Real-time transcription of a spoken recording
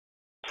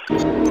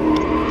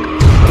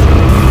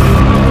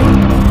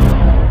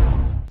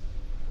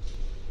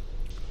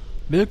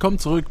Willkommen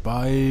zurück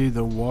bei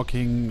The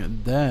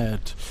Walking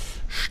Dead.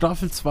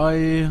 Staffel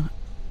 2,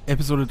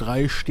 Episode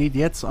 3 steht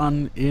jetzt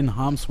an in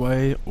Harm's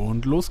Way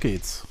und los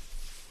geht's.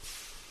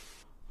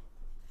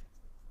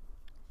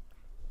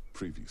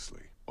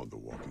 Previously on The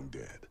Walking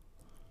Dead.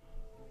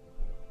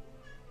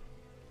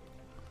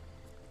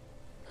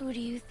 Who do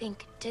you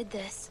think did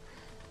this?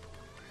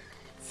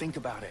 Think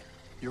about it.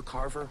 You're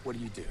Carver, what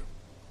do?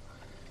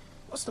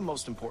 What's the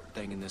most important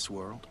thing in this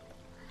world?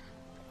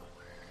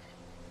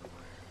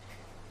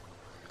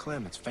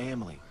 Clem, it's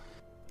family.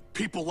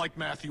 People like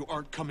Matthew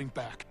aren't coming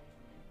back.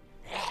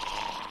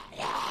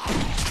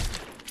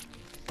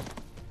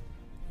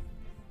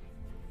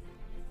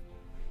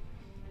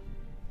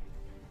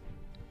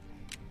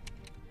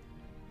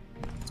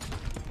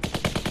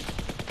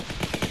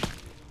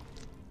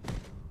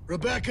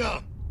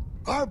 Rebecca,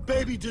 our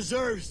baby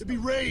deserves to be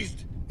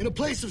raised in a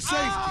place of safety.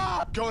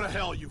 Ah! Go to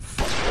hell, you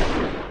fuck.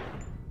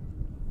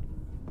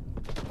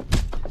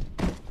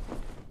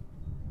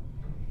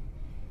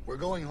 We're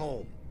going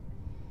home.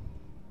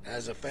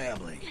 As a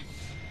family.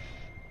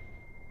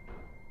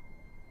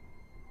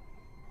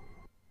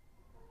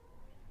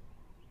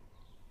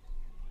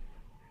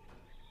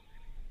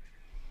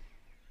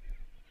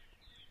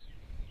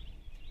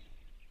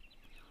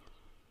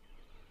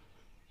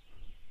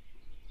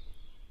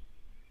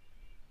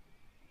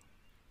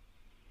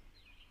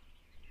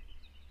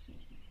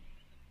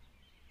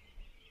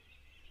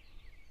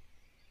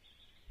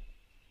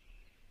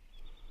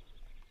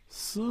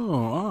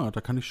 So, da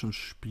kann ich schon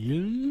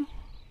spielen.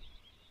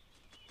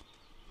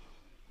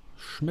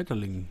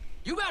 Schmetterling.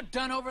 You about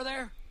done over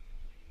there?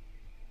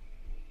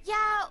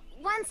 Yeah,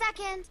 1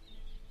 second.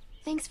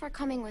 Thanks for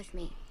coming with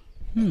me.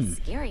 It's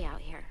scary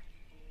out here.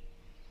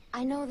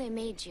 I know they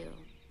made you.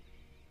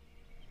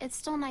 It's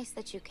still nice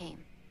that you came.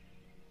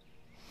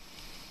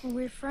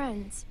 We're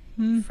friends.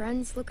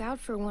 Friends look out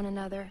for one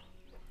another.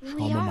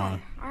 We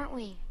are, aren't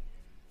we?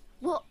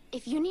 Well,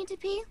 if you need to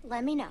pee,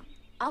 let me know.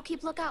 I'll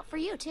keep lookout for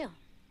you, too.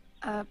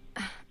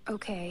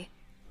 Okay.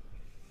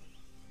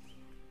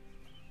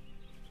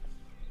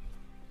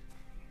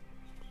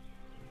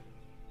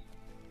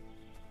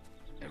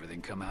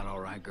 Everything come out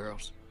all right,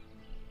 girls?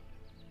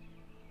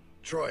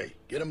 Troy,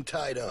 get them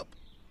tied up.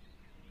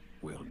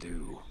 Will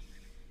do.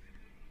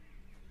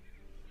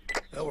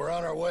 Well, we're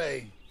on our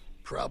way.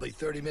 Probably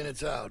 30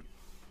 minutes out.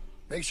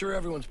 Make sure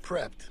everyone's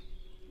prepped.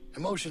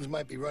 Emotions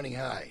might be running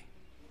high.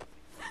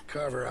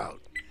 Carver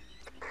out.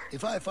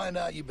 If I find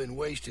out you've been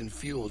wasting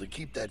fuel to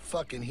keep that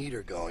fucking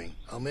heater going,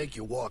 I'll make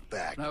you walk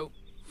back. Nope.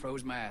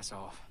 Froze my ass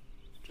off.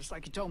 Just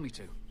like you told me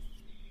to.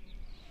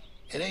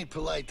 It ain't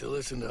polite to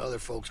listen to other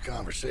folks'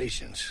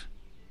 conversations.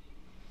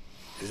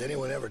 Has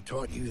anyone ever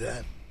taught you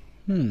that?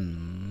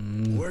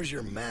 Where's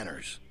your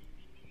manners?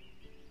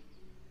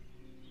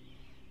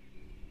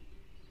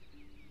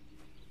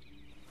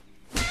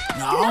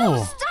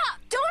 No! Stop!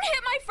 Don't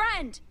hit my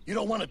friend! You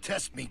don't want to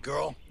test me,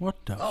 girl. What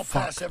the I'll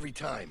fuck? pass every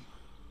time.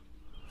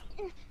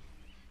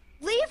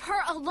 Leave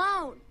her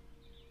alone!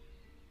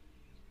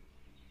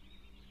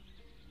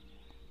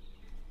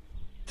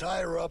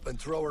 Tie her up and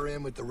throw her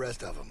in with the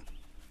rest of them.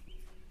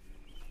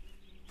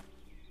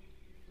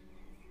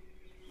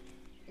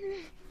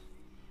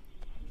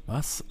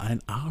 Was ein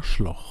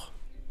Arschloch.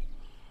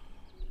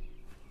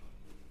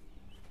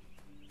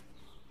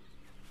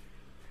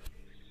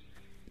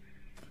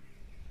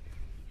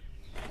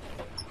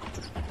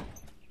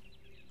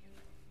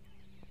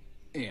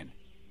 In.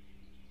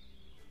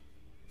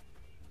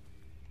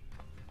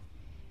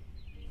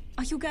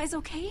 Are you guys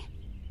okay?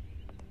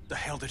 The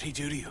hell did he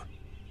do to you?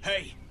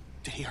 Hey,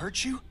 did he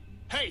hurt you?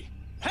 Hey!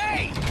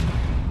 Hey!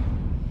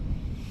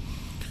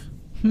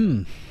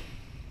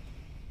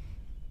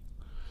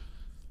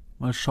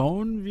 Mal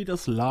schauen, wie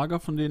das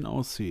Lager von denen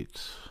aussieht.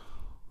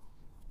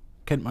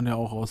 Kennt man ja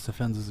auch aus der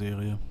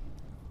Fernsehserie.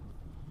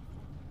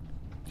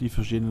 Die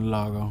verschiedenen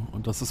Lager.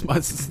 Und dass es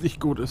meistens nicht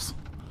gut ist.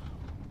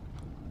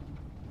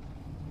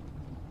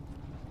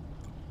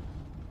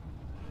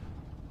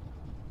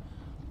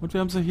 Und wir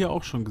haben sie hier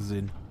auch schon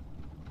gesehen.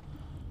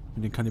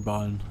 Mit den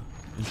Kannibalen.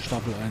 In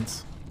Staffel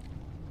 1.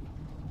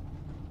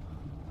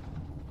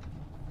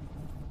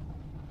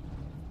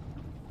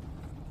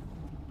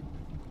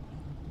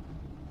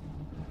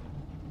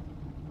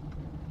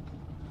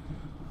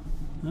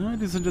 Ja,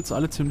 die sind jetzt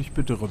alle ziemlich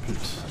bedrüppelt.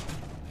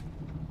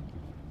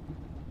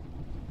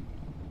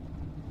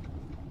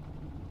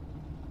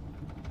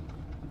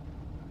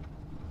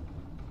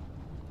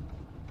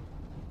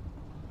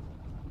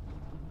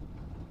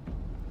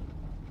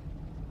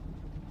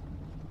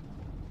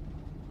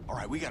 All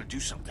right, we gotta do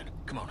something.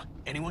 Come on.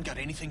 Anyone got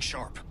anything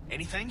sharp?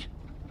 Anything?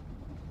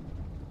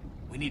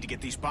 We need to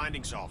get these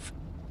bindings off.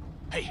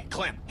 Hey,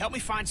 Clem, help me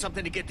find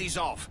something to get these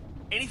off.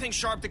 Anything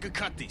sharp that could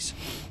cut these.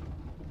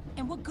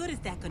 And what good is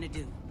that gonna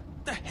do?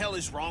 The hell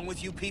is wrong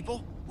with you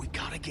people? We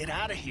gotta get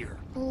out of here.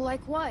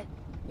 Like what?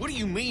 What do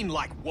you mean,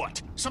 like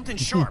what? Something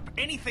sharp.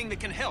 Anything that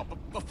can help.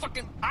 A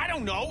fucking, I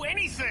don't know,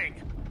 anything.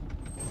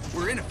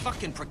 We're in a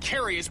fucking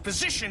precarious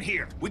position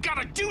here. We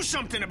gotta do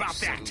something about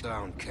that. Settle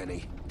down,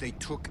 Kenny. They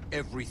took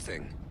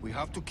everything. We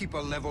have to keep a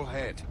level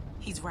head.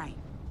 He's right.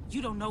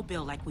 You don't know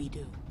Bill like we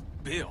do.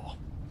 Bill?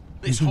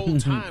 This whole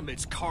time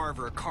it's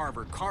Carver,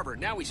 Carver, Carver.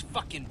 Now he's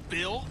fucking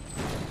Bill?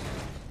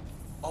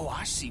 Oh,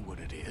 I see what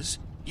it is.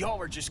 Y'all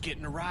are just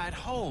getting a ride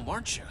home,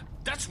 aren't you?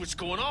 That's what's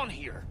going on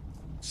here.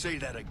 Say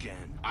that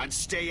again. I'd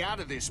stay out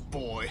of this,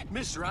 boy.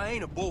 Mister, I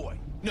ain't a boy.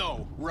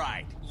 No,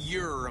 right.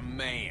 You're a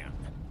man.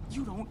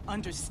 You don't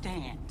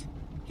understand.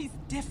 He's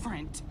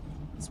different.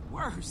 He's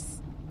worse.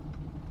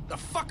 The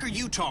fuck are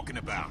you talking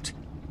about?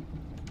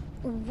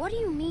 What do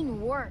you mean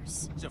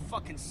worse? He's a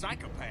fucking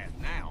psychopath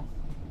now.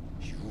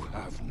 You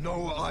have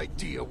no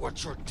idea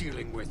what you're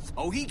dealing with.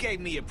 Oh, he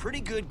gave me a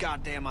pretty good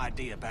goddamn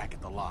idea back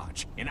at the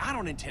lodge. And I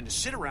don't intend to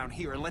sit around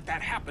here and let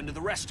that happen to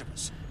the rest of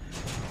us.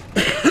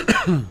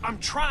 I'm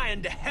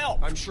trying to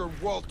help. I'm sure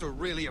Walter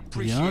really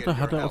appreciates Ja, da your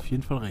hat er help. auf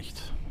jeden Fall recht.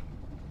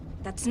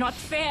 That's not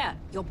fair.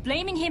 You're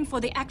blaming him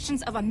for the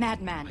actions of a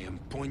madman. I am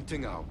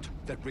pointing out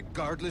that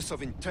regardless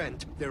of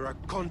intent, there are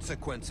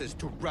consequences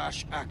to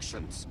rash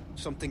actions.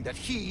 Something that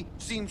he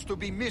seems to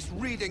be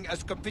misreading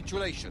as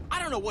capitulation.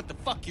 I don't know what the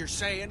fuck you're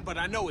saying, but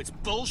I know it's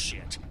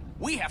bullshit.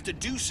 We have to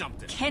do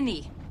something.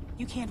 Kenny,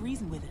 you can't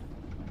reason with him.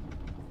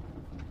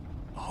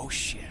 Oh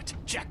shit.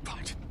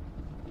 Jackpot.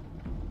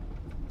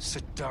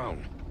 Sit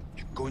down.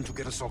 You're going to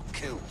get us all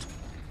killed.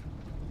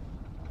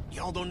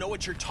 Y'all don't know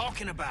what you're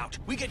talking about.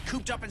 We get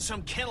cooped up in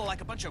some kennel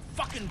like a bunch of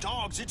fucking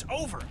dogs, it's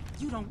over.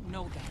 You don't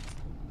know that.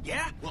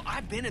 Yeah? Well,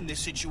 I've been in this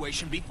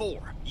situation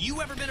before.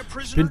 You ever been a Ich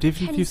prisoner? bin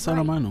definitiv Kenny's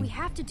seiner right. Meinung. We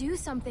have to do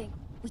something.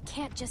 We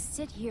can't just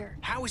sit here.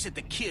 How is it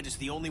the kid is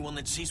the only one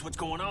that sees what's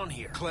going on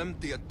here? Clem,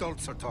 the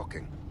adults are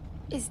talking.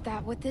 Is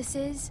that what this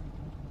is?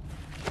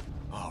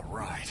 All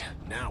right.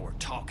 Now we're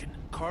talking.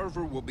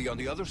 Carver will be on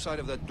the other side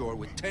of that door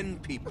with 10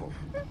 people.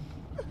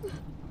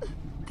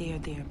 There,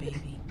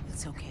 baby.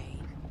 It's okay.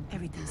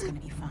 Everything's gonna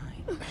be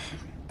fine.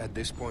 At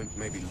this point,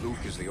 maybe Luke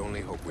is the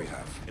only hope we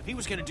have. If he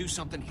was gonna do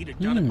something, he'd have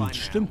done it by now.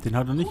 Stimmt, den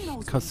hat er Who nicht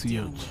knows what he's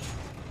dealing kassiert. with?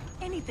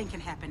 Anything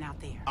can happen out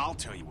there. I'll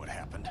tell you what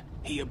happened.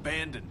 He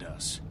abandoned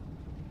us.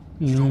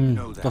 You don't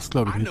know that. Das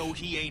glaube ich I know nicht.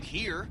 he ain't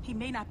here. He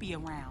may not be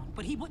around,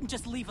 but he wouldn't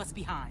just leave us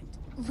behind.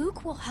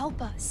 Luke will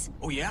help us.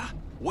 Oh yeah?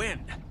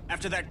 When?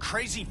 After that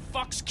crazy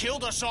fucks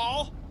killed us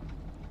all?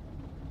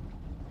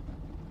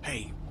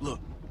 Hey, look,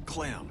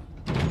 Clem.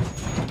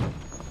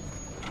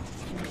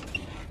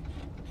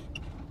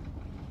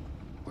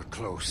 We're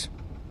close.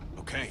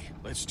 Okay,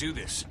 let's do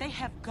this. They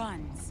have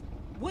guns.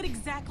 What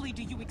exactly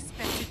do you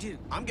expect to do?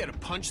 I'm gonna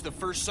punch the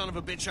first son of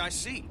a bitch I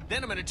see.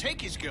 Then I'm gonna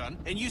take his gun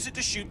and use it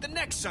to shoot the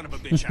next son of a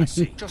bitch I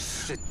see. Just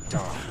sit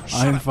down.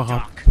 Shut up, Einfacher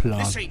Doc. Plan.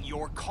 This ain't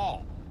your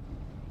call.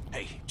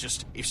 Hey,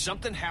 just, if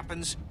something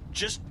happens,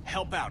 just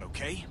help out,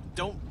 okay?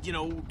 Don't, you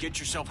know, get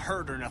yourself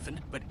hurt or nothing,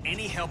 but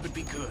any help would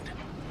be good.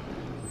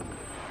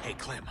 Hey,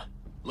 Clem,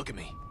 look at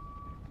me.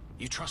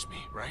 You trust me,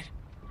 right?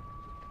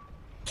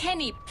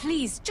 Kenny,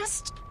 please,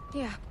 just...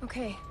 Yeah,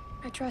 okay.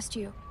 I trust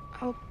you.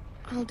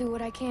 I'll do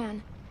what I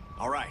can.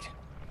 All right.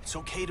 It's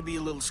okay to be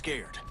a little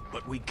scared,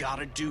 but we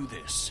gotta do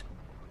this.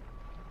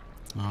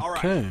 All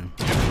right. Okay.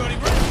 Everybody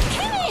ready?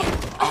 Kenny!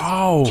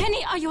 Au!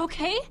 Kenny, are you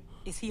okay?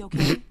 Is he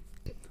okay?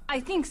 I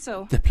think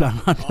so. Der Plan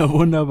hat ja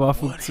wunderbar What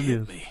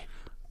funktioniert. hit me?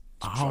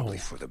 Probably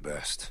for the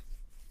best.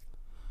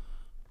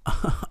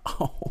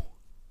 Au.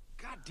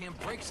 Goddamn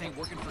brakes ain't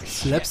working for shit.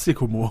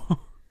 Slapstick-Humor.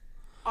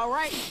 All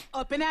right,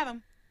 up and at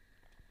him.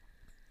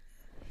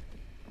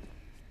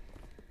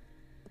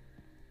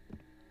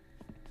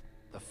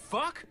 The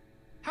fuck?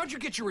 How'd you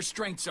get your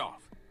restraints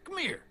off? Come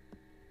here.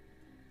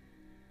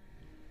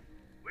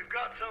 We've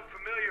got some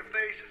familiar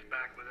faces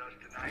back with us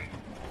tonight.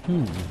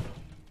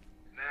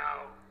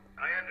 Now,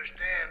 I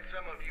understand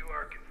some of you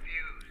are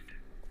confused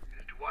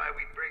as to why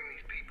we bring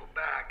these people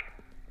back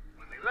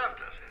when they left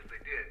us as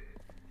they did.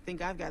 I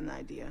think I've got an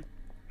idea.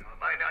 Now, it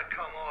might not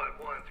come all at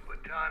once,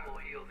 but time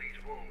will heal these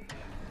wounds.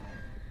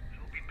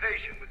 So be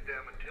patient with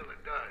them until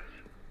it does.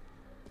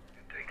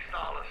 And take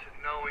solace in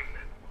knowing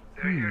that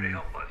they're here to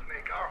help us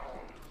make our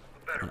homes a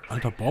better place.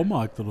 Alter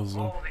Baumarkt oder so.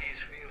 All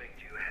these feelings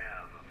you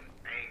have of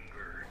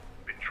anger,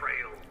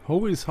 betrayal,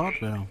 Hobie's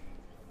Hardware.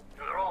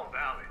 they're all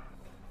valid.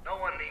 No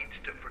one needs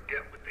to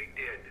forget what they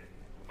did.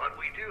 But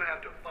we do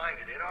have to find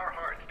it in our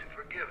hearts to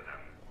forgive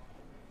them.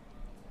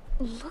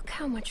 Look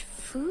how much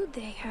food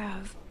they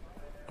have.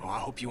 Oh, I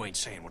hope you ain't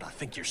saying what I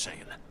think you're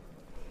saying.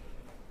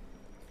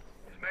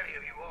 As many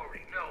of you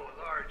already know, a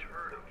large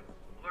herd of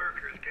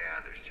lurkers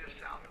gathers just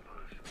south of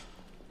us.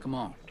 Come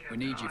on, we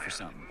need you for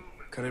something.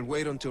 Can it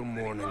wait until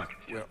morning?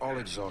 We're all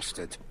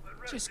exhausted.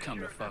 Just come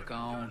the fuck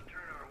on.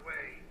 Turn our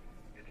way.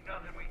 It's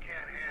nothing we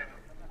can't handle.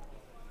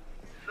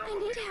 Some I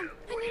of need you him. have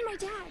I need my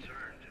voiced dad.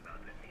 concerns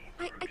about the need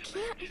I for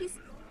can't. expansion with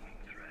a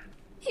looming threat.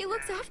 He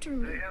looks after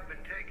me. They have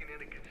been taken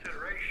into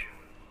consideration.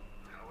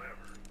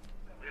 However,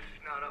 this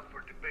is not up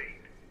for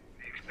debate.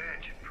 The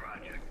expansion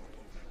project will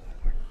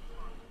move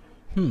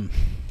forward.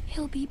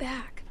 He'll be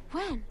back.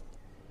 When?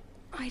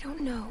 I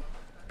don't know,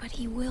 but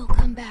he will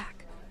come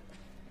back.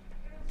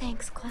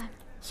 Thanks, Clem.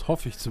 Das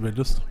hoffe ich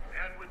zumindest.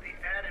 And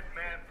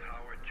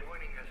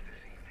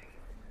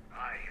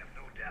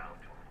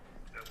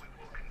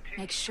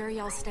Make sure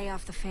y'all stay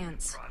off the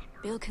fence.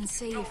 Bill can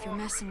see if you're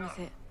messing with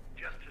it.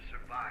 Just to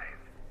survive.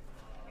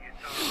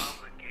 It's our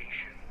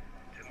obligation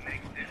to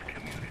make this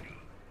community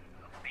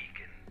a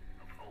beacon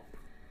of hope.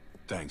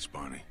 Thanks,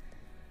 Barney.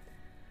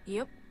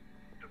 Yep.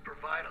 To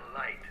provide a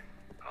light,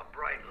 a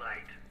bright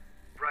light,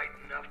 bright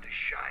enough to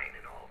shine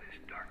in all this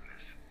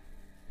darkness.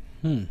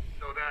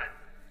 So that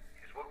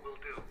is what we'll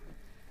do.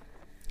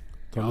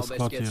 Y'all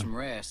best get some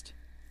rest,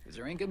 because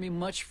there ain't gonna be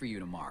much for you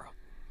tomorrow.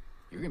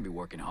 You're gonna be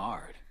working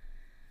hard.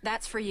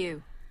 That's for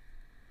you.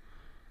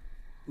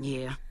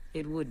 Yeah,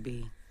 it would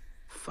be.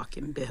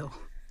 Fucking Bill.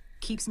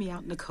 Keeps me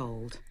out in the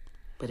cold,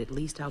 but at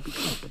least I'll be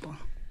comfortable.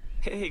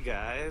 Hey,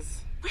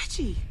 guys.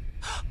 Reggie!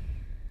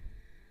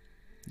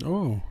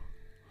 Oh.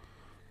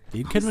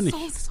 Den kennen wir nicht.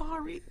 I'm so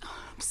sorry.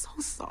 I'm so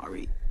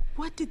sorry.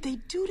 What did they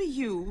do to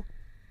you?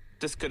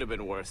 This could have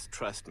been worse,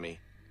 trust me.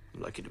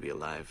 I'm lucky to be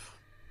alive.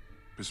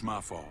 It's my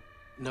fault.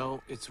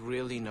 No, it's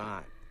really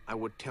not. I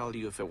would tell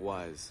you if it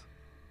was.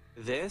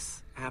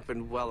 This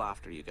happened well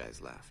after you guys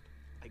left.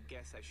 I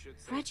guess I should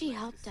say Reggie it's nice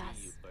helped to see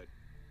us you, but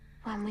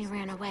when we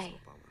ran away.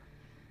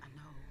 I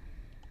know.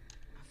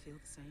 I feel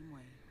the same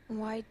way.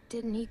 Why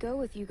didn't he go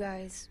with you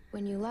guys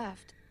when you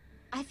left?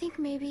 I think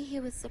maybe he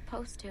was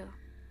supposed to,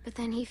 but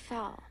then he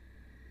fell,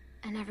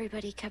 and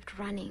everybody kept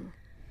running.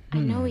 I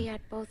know he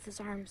had both his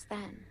arms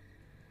then.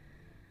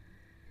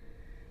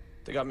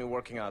 They got me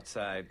working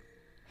outside.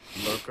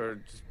 Lurker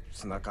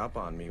snuck up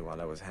on me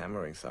while I was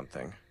hammering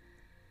something.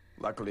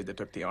 Luckily, they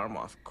took the arm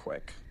off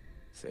quick.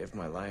 Saved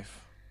my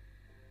life.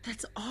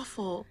 That's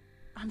awful.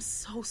 I'm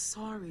so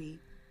sorry.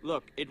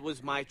 Look, it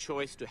was my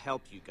choice to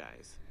help you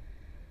guys.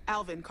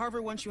 Alvin,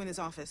 Carver wants you in his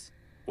office.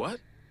 What?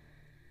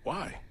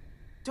 Why?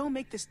 Don't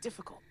make this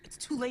difficult. It's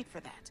too late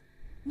for that.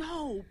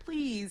 No,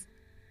 please.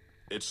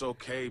 It's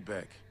okay,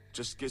 Beck.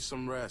 Just get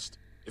some rest.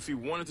 If he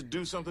wanted to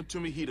do something to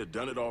me, he'd have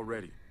done it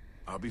already.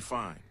 I'll be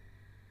fine.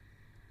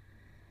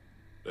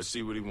 Let's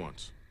see what he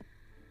wants.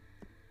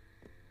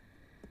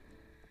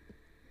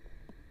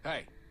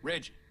 Hey,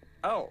 Reggie.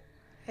 Oh,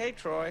 hey,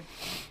 Troy.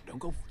 Don't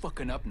go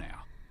fucking up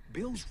now.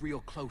 Bill's real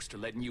close to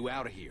letting you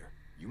out of here.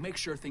 You make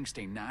sure things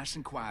stay nice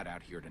and quiet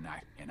out here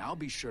tonight, and I'll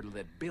be sure to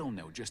let Bill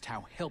know just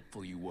how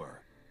helpful you were.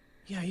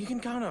 Yeah, you can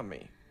count on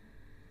me.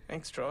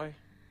 Thanks, Troy.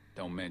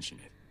 Don't mention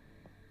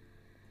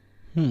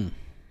it.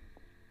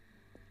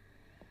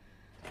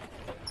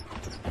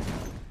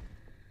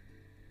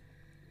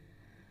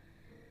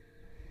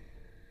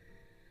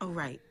 Oh,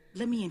 right.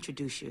 Let me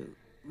introduce you.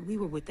 We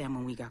were with them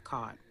when we got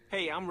caught.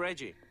 Hey, I'm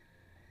Reggie.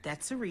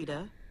 That's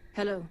Sarita.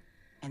 Hello.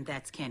 And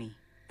that's Kenny.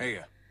 Hey,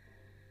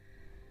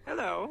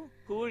 Hello.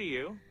 Who are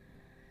you?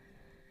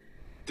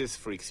 This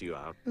freaks you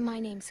out. My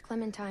name's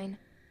Clementine.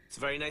 It's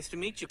very nice to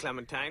meet you,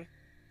 Clementine.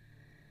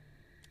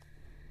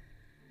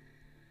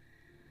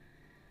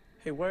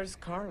 Hey, where's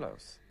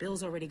Carlos?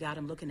 Bill's already got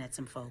him looking at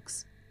some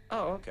folks.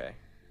 Oh, okay.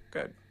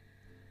 Good.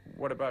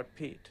 What about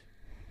Pete?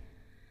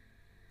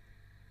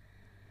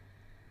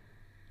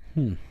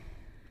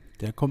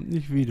 Der kommt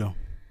nicht wieder.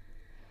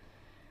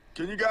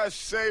 Can you guys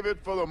save it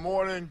for the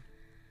morning?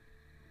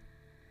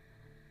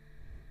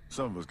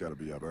 Some of us gotta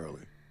be up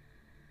early.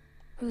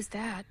 Who's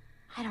that?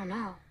 I don't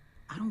know.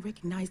 I don't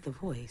recognize the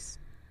voice.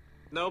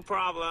 No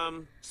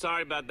problem.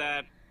 Sorry about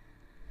that.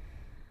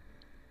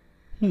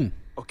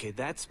 Okay,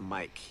 that's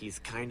Mike. He's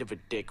kind of a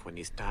dick when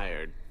he's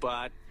tired,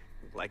 but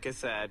like I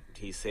said,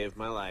 he saved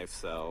my life,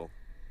 so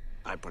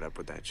I put up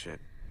with that shit.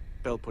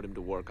 Bill put him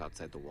to work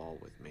outside the wall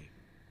with me.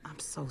 I'm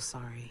so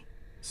sorry.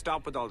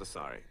 Stop with all the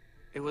sorry.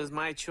 It was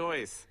my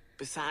choice.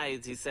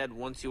 Besides, he said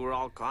once you were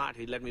all caught,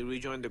 he'd let me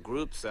rejoin the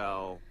group,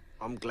 so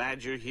I'm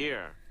glad you're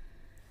here.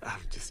 I'm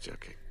just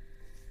joking.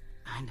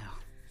 I know.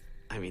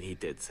 I mean, he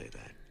did say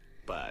that,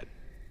 but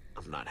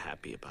I'm not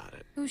happy about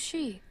it. Who's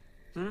she?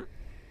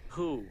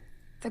 Who?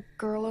 The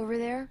girl over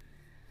there?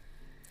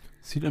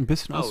 Sieht ein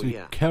bisschen aus wie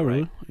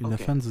Carol in der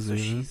So Fernsehserie.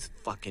 she's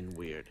fucking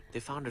weird. They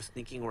found her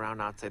sneaking around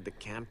outside the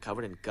camp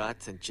covered in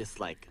guts and just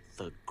like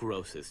the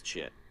grossest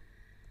shit.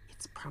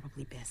 It's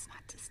probably best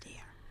not to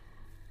stare.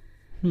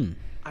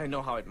 I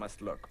know how it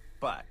must look,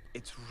 but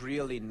it's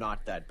really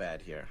not that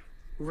bad here.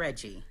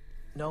 Reggie.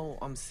 No,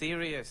 I'm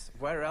serious.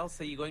 Where else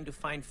are you going to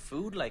find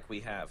food like we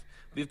have?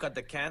 We've got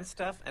the canned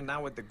stuff, and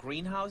now with the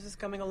greenhouses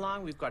coming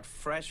along, we've got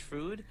fresh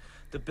food.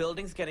 The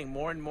building's getting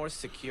more and more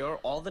secure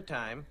all the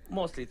time,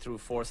 mostly through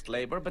forced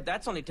labor, but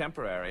that's only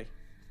temporary.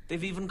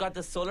 They've even got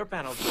the solar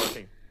panels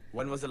working.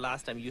 When was the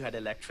last time you had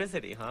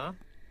electricity, huh?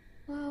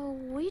 Well,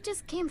 we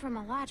just came from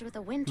a lodge with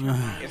a wind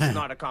turbine. It's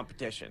not a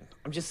competition.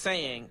 I'm just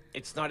saying,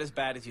 it's not as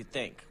bad as you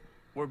think.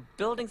 We're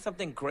building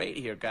something great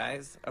here,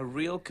 guys. A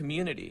real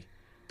community.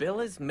 Bill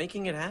is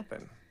making it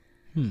happen.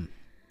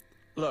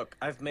 Look,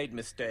 I've made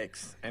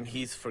mistakes, and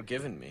he's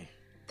forgiven me.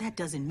 That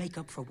doesn't make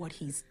up for what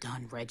he's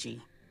done,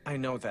 Reggie. I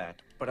know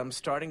that, but I'm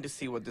starting to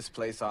see what this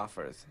place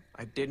offers.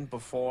 I didn't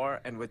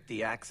before, and with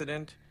the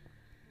accident,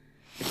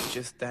 it's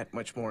just that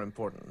much more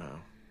important now.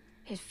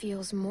 It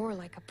feels more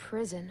like a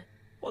prison.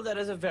 Well, that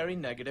is a very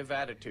negative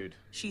attitude.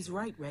 She's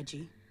right,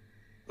 Reggie.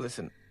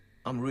 Listen,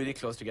 I'm really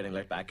close to getting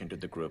let back into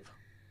the group.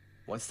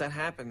 Once that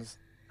happens,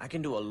 I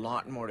can do a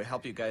lot more to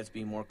help you guys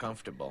be more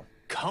comfortable.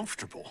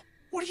 Comfortable?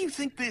 What do you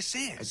think this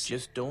is? I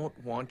just don't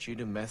want you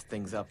to mess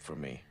things up for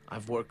me.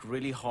 I've worked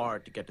really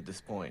hard to get to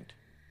this point.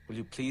 Will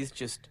you please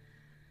just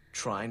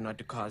try not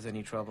to cause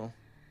any trouble?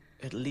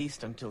 At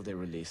least until they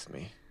release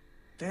me.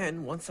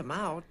 Then, once I'm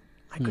out,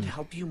 I could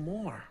help you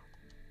more.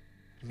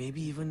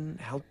 Maybe even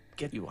help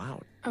get you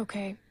out.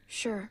 Okay,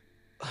 sure.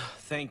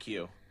 Thank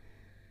you.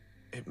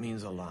 It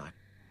means a lot.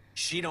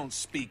 She don't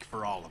speak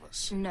for all of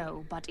us.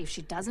 No, but if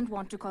she doesn't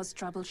want to cause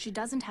trouble, she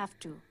doesn't have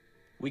to.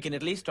 We can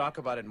at least talk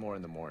about it more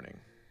in the morning.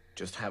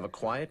 Just have a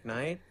quiet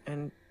night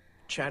and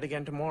chat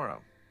again tomorrow.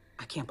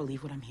 I can't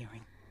believe what I'm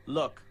hearing.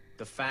 Look,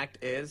 the fact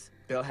is,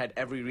 Bill had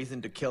every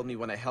reason to kill me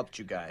when I helped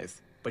you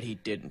guys, but he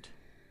didn't.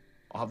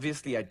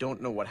 Obviously, I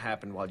don't know what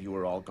happened while you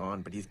were all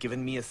gone, but he's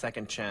given me a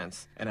second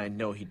chance, and I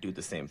know he'd do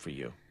the same for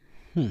you.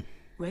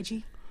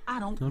 Reggie, I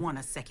don't want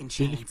a second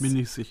Bin ich chance. mir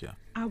nicht sicher.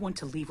 I want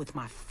to leave with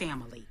my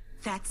family.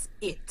 That's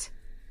it.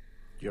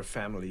 Your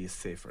family is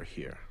safer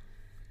here.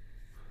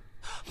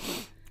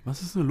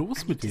 Was ist denn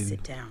los mit denen?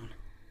 Sit down.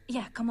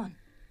 Yeah, come on.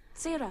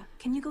 Sarah,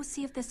 can you go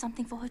see if there's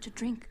something for her to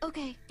drink?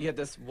 Okay. Yeah,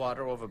 there's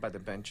water over by the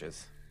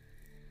benches.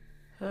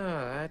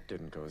 That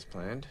didn't go as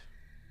planned.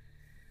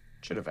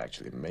 Should have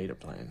actually made a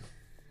plan.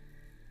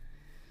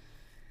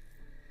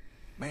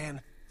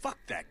 Man, fuck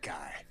that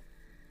guy.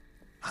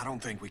 I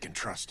don't think we can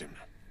trust him.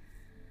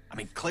 I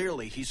mean,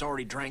 clearly he's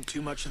already drank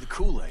too much of the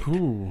Kool-Aid.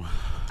 Puh.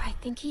 I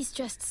think he's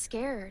just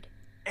scared.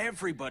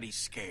 Everybody's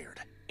scared.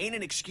 Ain't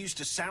an excuse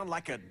to sound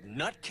like a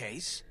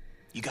nutcase.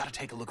 You gotta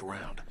take a look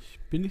around. Ich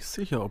bin nicht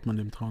sicher, ob man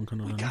dem trauen kann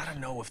We oder gotta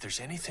nicht. know if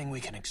there's anything we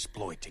can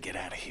exploit to get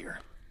out of here.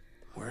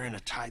 We're in a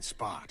tight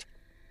spot.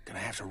 Gonna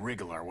have to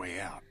wriggle our way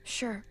out.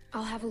 Sure,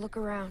 I'll have a look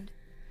around.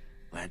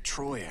 That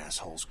Troy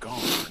asshole's gone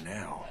for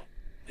now.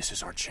 This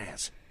is our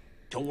chance.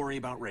 Don't worry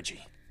about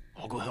Reggie.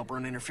 I'll go help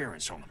run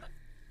interference on him.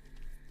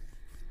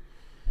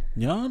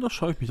 Ja, da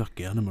schaue ich mich doch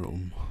gerne mal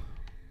um.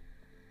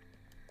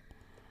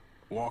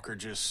 Walker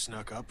just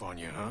snuck up on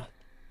you, huh?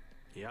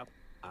 Yep,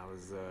 I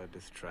was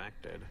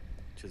distracted.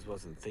 Just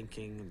wasn't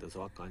thinking. There's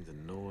all kinds of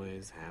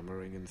noise,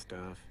 hammering and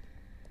stuff.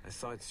 I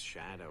saw its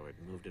shadow. It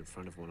moved in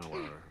front of one of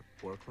our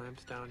work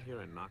lamps down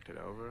here and knocked it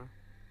over.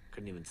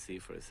 Couldn't even see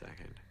for a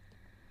second.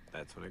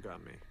 That's when it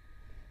got me.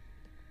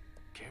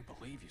 Can't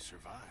believe you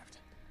survived.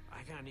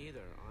 I can't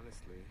either,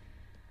 honestly.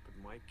 But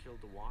Mike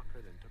killed the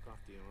walker, then took off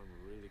the arm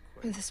really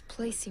quick. This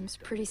place seems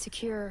pretty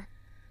secure.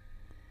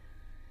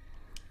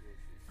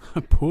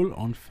 Pull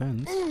on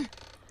fence.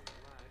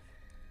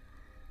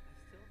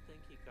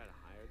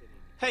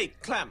 Hey,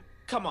 Clem,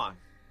 come on.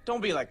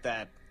 Don't be like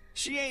that.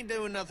 She ain't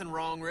doing nothing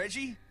wrong,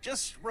 Reggie.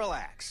 Just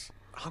relax.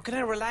 How can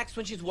I relax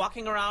when she's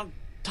walking around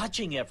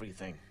touching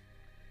everything?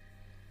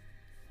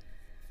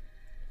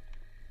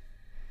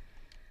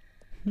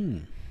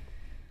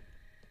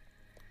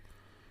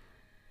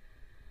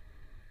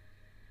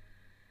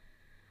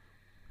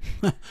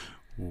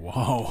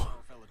 Wow.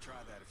 A fella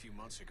tried that a few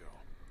months ago.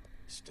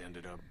 Just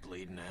ended up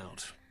bleeding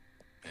out.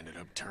 Ended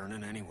up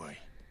turning anyway.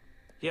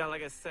 Yeah,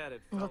 like I said,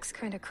 it felt Looks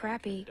kind of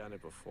crappy. I've done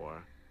it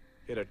before.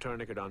 He had a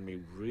tourniquet on me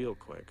real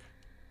quick.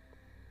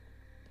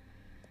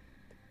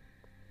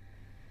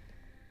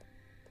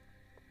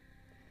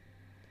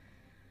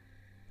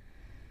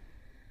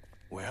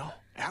 Well,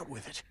 out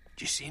with it.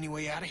 Do you see any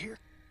way out of here?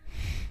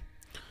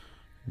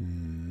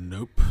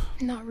 Nope.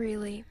 Not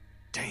really.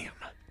 Damn.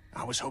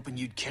 I was hoping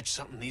you'd catch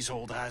something these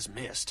old eyes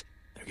missed.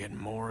 They're getting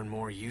more and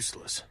more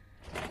useless.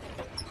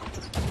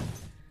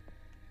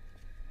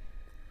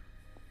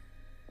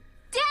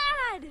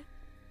 Dad!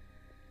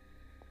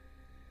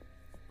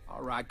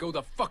 All right, go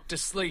the fuck to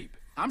sleep.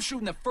 I'm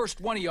shooting the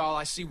first one of y'all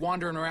I see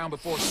wandering around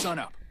before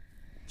sunup.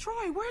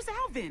 Troy, where's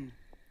Alvin?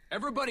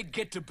 Everybody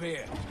get to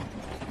bed.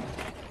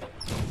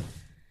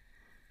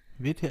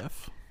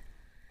 WTF.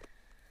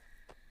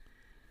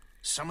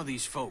 Some of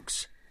these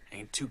folks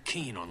ain't too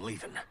keen on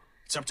leaving.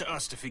 It's up to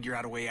us to figure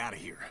out a way out of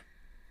here.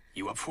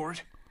 You up for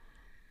it?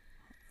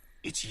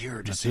 It's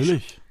your decision.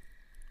 Natürlich.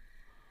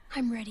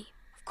 I'm ready.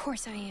 Of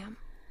course I am.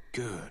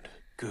 Good,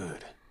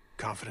 good.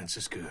 Confidence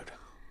is good.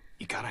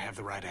 You gotta have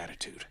the right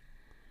attitude.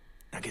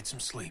 Now get some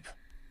sleep.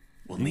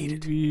 We'll need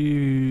it.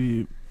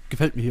 Irgendwie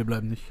gefällt mir hier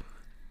bleiben nicht.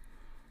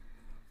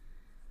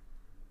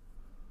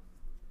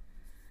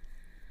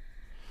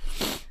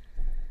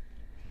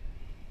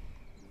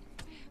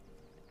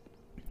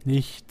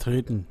 Nicht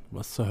treten.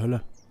 Was zur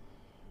Hölle?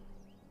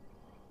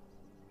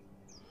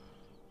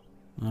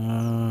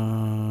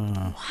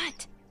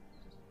 What?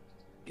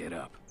 Get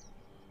up.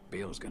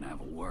 Bill's gonna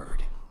have a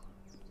word.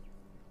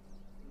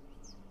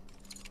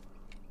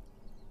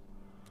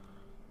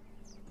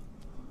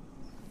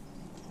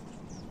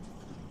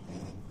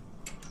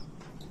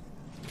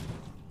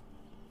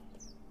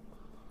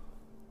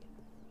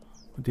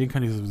 Den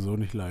kann ich sowieso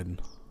nicht leiden.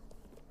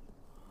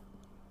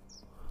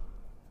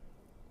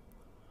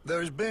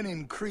 There's been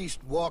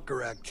increased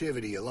walker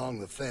activity along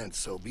the fence,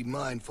 so be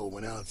mindful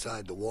when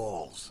outside the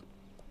walls.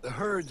 The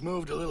herd's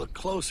moved a little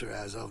closer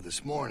as of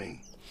this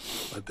morning,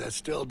 but that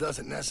still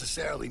doesn't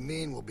necessarily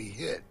mean we'll be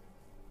hit.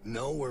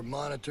 No, we're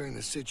monitoring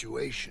the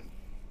situation.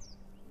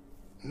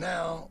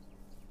 Now,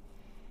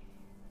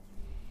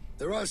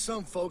 there are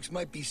some folks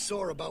might be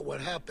sore about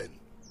what happened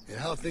and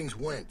how things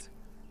went.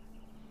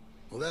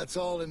 Well, that's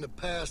all in the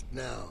past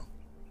now.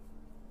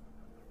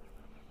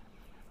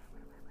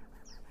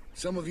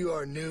 Some of you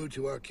are new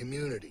to our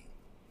community.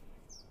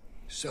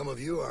 Some of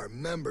you are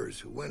members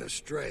who went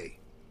astray.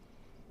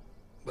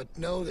 But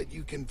know that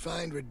you can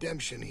find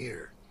redemption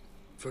here,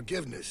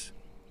 forgiveness,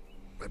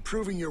 by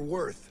proving your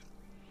worth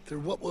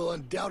through what will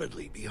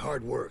undoubtedly be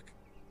hard work.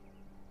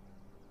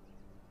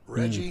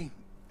 Reggie,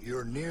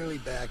 you're nearly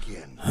back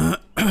in.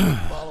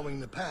 Following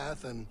the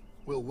path, and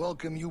we'll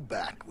welcome you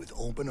back with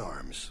open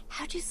arms.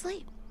 How'd you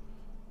sleep?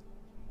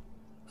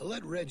 I'll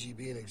let Reggie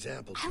be an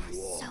example to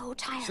you all. I was so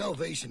tired.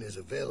 Salvation is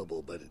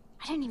available, but it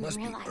I didn't even must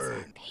be realize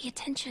earned. that. Pay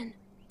attention.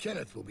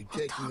 Kenneth will be We'll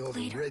taking talk over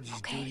later, Reggie's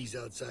okay? duties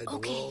outside the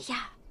Okay, walls.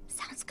 yeah.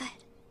 Sounds good.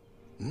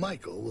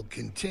 Michael will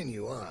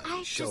continue on, I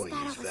just showing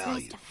thought his it was value.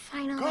 nice to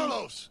finally...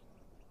 Carlos!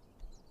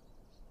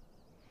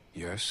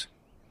 Yes?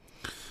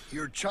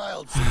 Your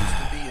child seems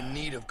to be in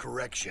need of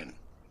correction.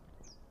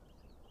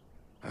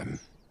 I'm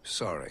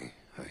sorry.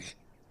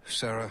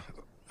 Sarah,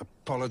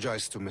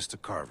 apologize to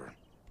Mr. Carver.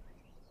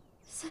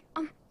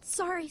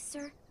 Sorry,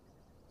 sir.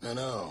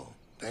 No,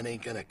 that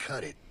ain't gonna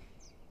cut it.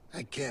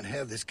 I can't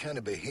have this kind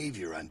of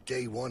behavior on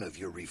day one of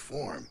your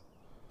reform.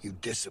 You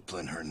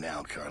discipline her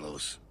now,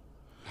 Carlos.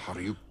 How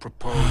do you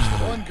propose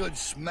that One good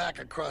smack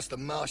across the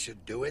mouth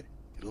should do it.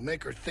 It'll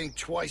make her think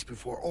twice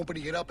before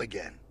opening it up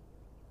again.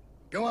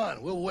 Go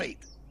on, we'll wait.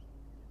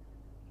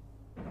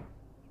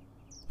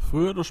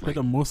 Früher oder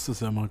später muss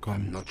es ja mal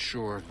kommen. I'm not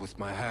sure with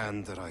my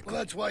hand that I Well,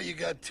 that's why you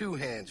got two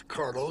hands,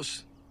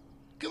 Carlos.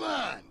 Come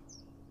on.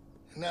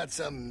 Not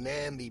some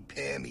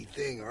namby-pamby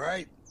thing, all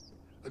right?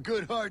 A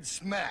good hard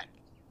smack.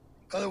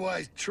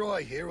 Otherwise,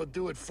 Troy here will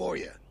do it for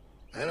you.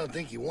 I don't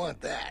think you want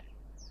that.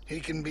 He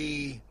can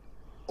be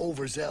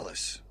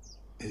overzealous.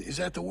 Is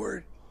that the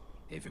word?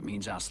 If it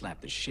means I'll slap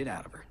the shit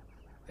out of her,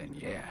 then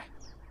yeah.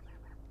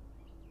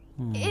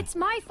 It's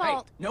my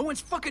fault. Hey, no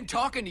one's fucking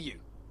talking to you.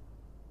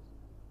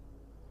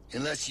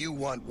 Unless you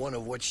want one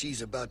of what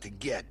she's about to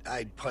get,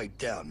 I'd pipe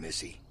down,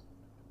 Missy.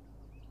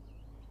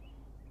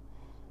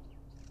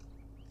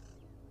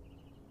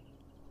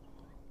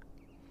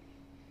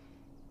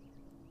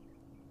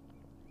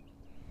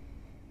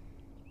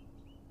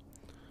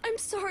 I'm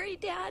sorry,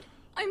 Dad.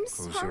 I'm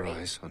Close sorry. your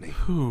eyes, honey.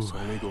 Whew. It's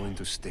only going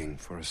to sting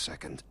for a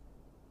second.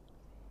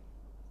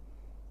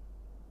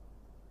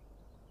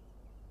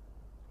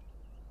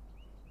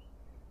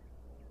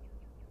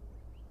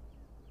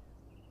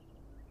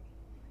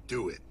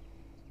 Do it.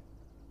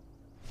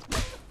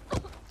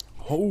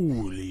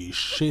 Holy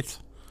shit.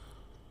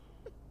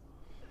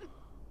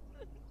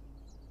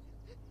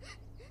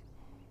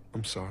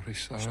 I'm sorry,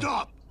 Sarah.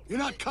 Stop! You're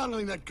not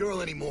cuddling that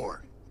girl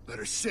anymore. Let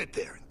her sit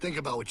there and think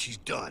about what she's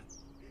done.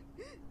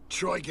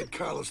 Troy, get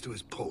Carlos to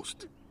his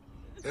post.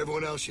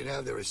 Everyone else should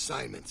have their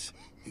assignments.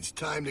 It's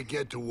time to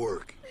get to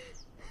work.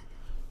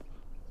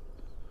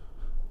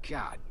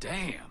 God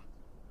damn.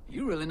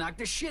 You really knocked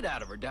the shit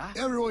out of her, Doc.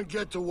 Everyone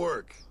get to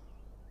work.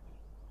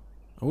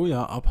 Oh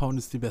ja, abhauen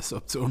ist die beste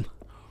Option.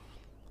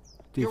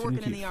 You're working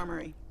in Definitiv. the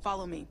armory.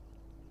 Follow me.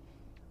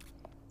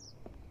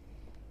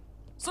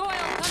 Soil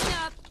coming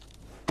up.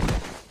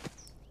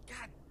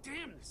 God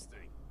damn this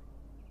thing.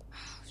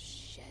 Oh,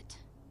 shit.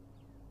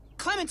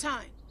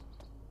 Clementine!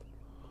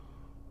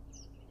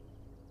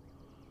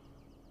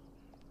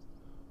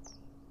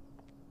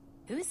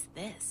 Who's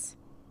this?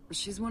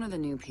 She's one of the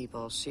new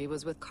people. She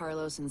was with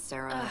Carlos and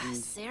Sarah and...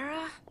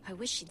 Sarah? I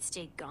wish she'd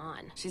stayed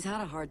gone. She's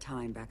had a hard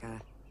time,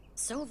 Becca.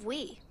 So have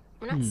we.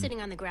 We're not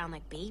sitting on the ground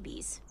like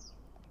babies.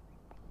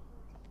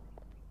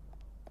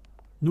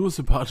 Nur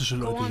sympathische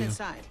Go Leute on hier.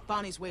 inside.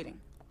 Bonnie's waiting.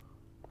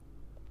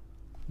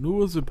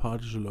 Nur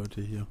sympathische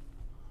Leute hier.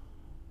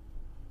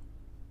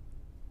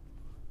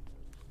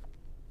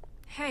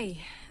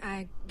 Hey,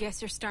 I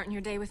guess you're starting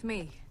your day with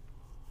me.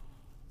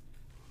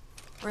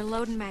 We're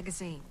loading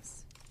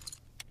magazines.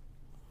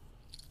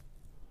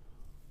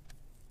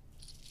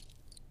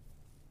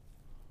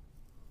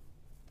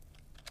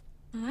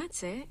 Well,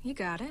 that's it. You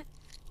got it.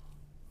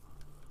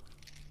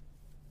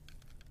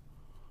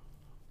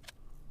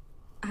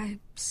 I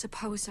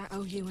suppose I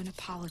owe you an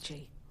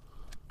apology.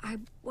 I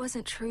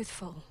wasn't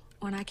truthful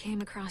when I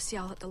came across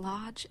y'all at the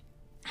lodge,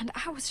 and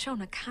I was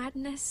shown a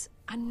kindness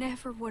I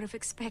never would have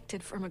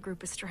expected from a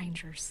group of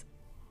strangers.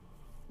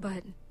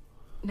 But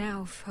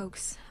now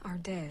folks are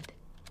dead,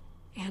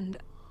 and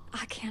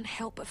I can't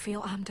help but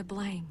feel I'm to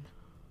blame.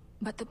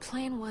 But the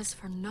plan was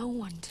for no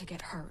one to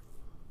get hurt.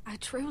 I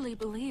truly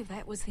believe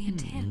that was the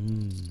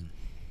intent.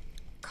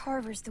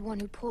 Carver's the one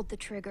who pulled the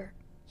trigger.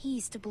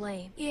 He's to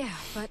blame. Yeah,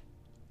 but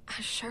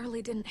I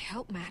surely didn't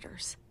help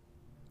matters.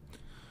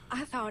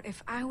 I thought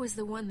if I was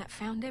the one that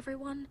found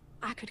everyone,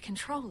 I could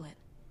control it.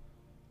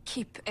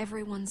 Keep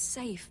everyone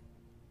safe.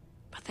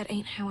 But that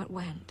ain't how it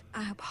went.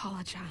 I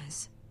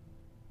apologize.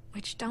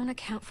 Which don't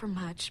account for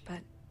much, but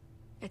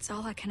it's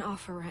all I can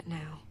offer right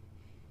now.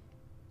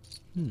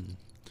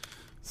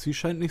 Sie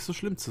scheint nicht so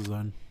schlimm zu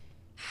sein.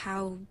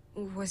 How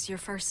was your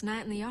first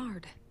night in the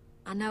yard?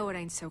 I know it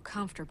ain't so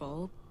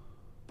comfortable,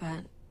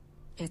 but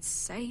it's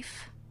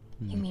safe.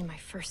 You mean my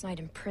first night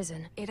in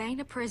prison? It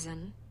ain't a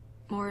prison,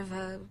 more of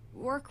a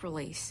work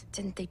release.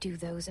 Didn't they do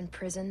those in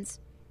prisons?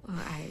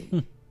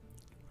 Well,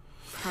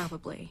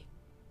 probably.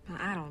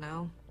 I don't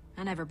know.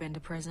 I never been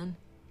to prison.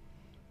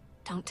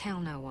 Don't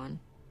tell no one.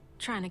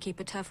 Trying to keep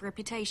a tough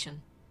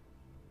reputation.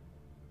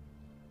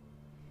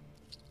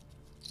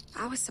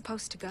 I was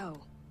supposed to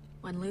go.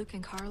 When Luke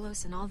and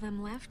Carlos and all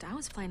them left, I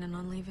was planning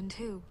on leaving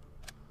too.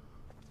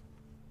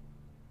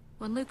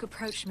 When Luke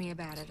approached me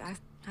about it,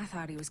 I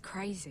thought he was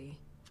crazy.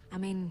 I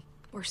mean,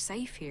 we're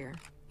safe here.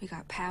 We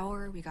got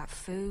power, we got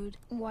food.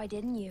 Why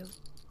didn't you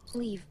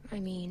leave, I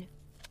mean?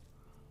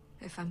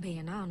 If I'm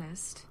being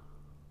honest,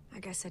 I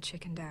guess I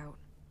chickened out.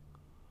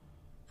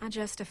 I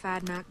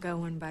justified not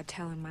going by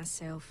telling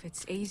myself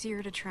it's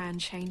easier to try and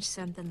change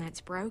something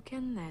that's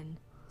broken than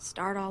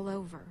start all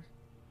over.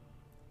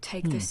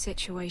 Take this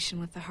situation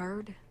with the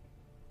herd.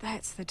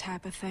 That's the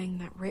type of thing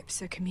that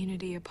rips a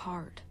community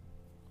apart.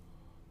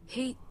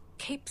 He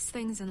keeps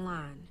things in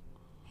line.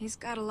 He's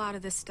got a lot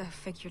of this stuff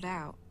figured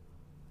out.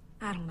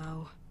 I don't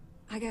know.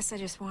 I guess I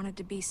just wanted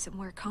to be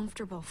somewhere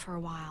comfortable for a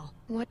while.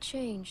 What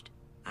changed?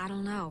 I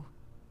don't know.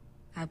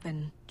 I've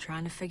been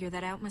trying to figure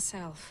that out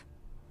myself.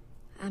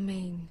 I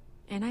mean,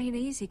 it ain't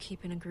easy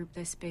keeping a group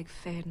this big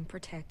fed and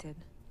protected.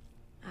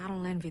 I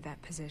don't envy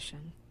that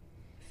position.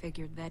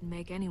 Figured that'd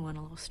make anyone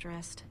a little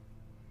stressed.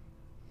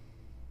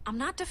 I'm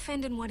not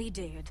defending what he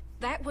did.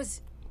 That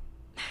was...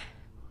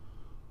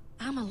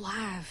 I'm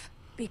alive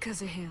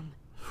because of him.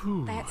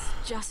 That's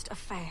just a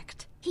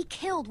fact. He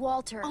killed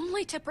Walter.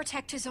 Only to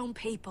protect his own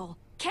people.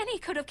 Kenny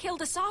could have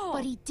killed us all.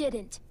 But he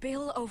didn't.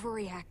 Bill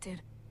overreacted.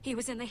 He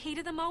was in the heat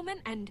of the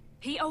moment, and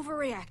he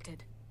overreacted.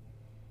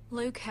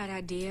 Luke had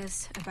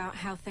ideas about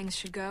how things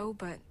should go,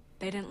 but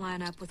they didn't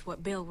line up with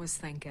what Bill was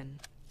thinking.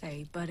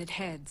 They butted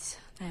heads.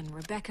 Then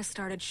Rebecca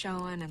started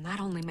showing, and that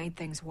only made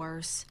things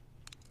worse.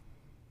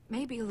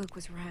 Maybe Luke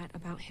was right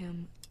about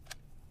him.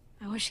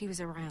 I wish he was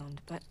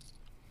around, but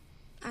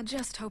I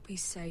just hope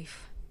he's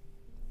safe.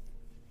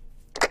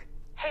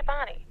 Hey,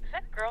 Bonnie, is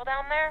that girl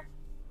down there?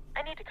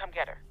 I need to come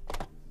get her.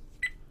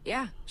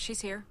 Yeah,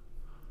 she's here.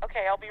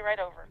 Okay, I'll be right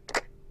over.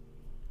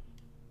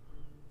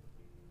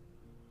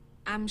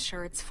 I'm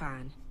sure it's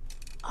fine.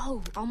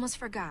 Oh, almost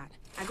forgot.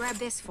 I grabbed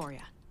this for you.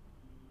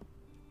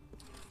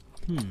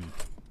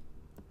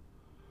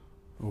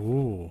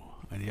 Oh,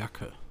 eine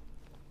Jacke.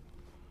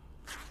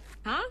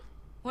 Huh?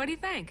 What do you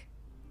think?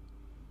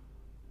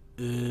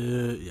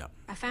 Ja.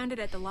 I found it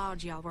at the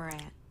lodge y'all were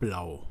at.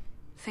 Blau.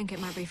 Think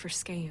it might be for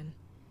skiing.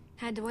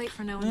 Had to wait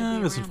for no one Ja, to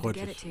be bisschen around to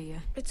get freundlich. it to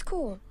you. It's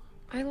cool.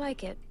 I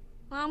like it.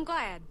 Well, I'm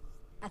glad.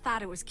 I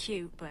thought it was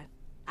cute, but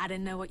I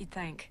didn't know what you'd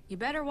think. You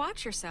better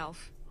watch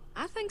yourself.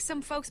 I think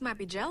some folks might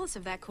be jealous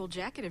of that cool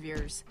jacket of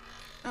yours.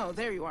 Oh,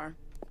 there you are.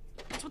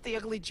 What's with the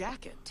ugly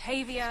jacket?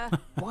 Tavia.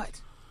 What?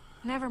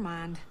 Never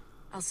mind.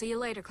 I'll see you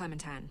later,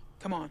 Clementine.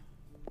 Come on.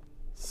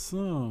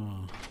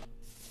 So.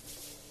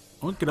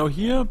 Und genau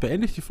hier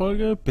beende ich die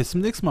Folge. Bis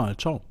zum nächsten Mal.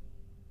 Ciao.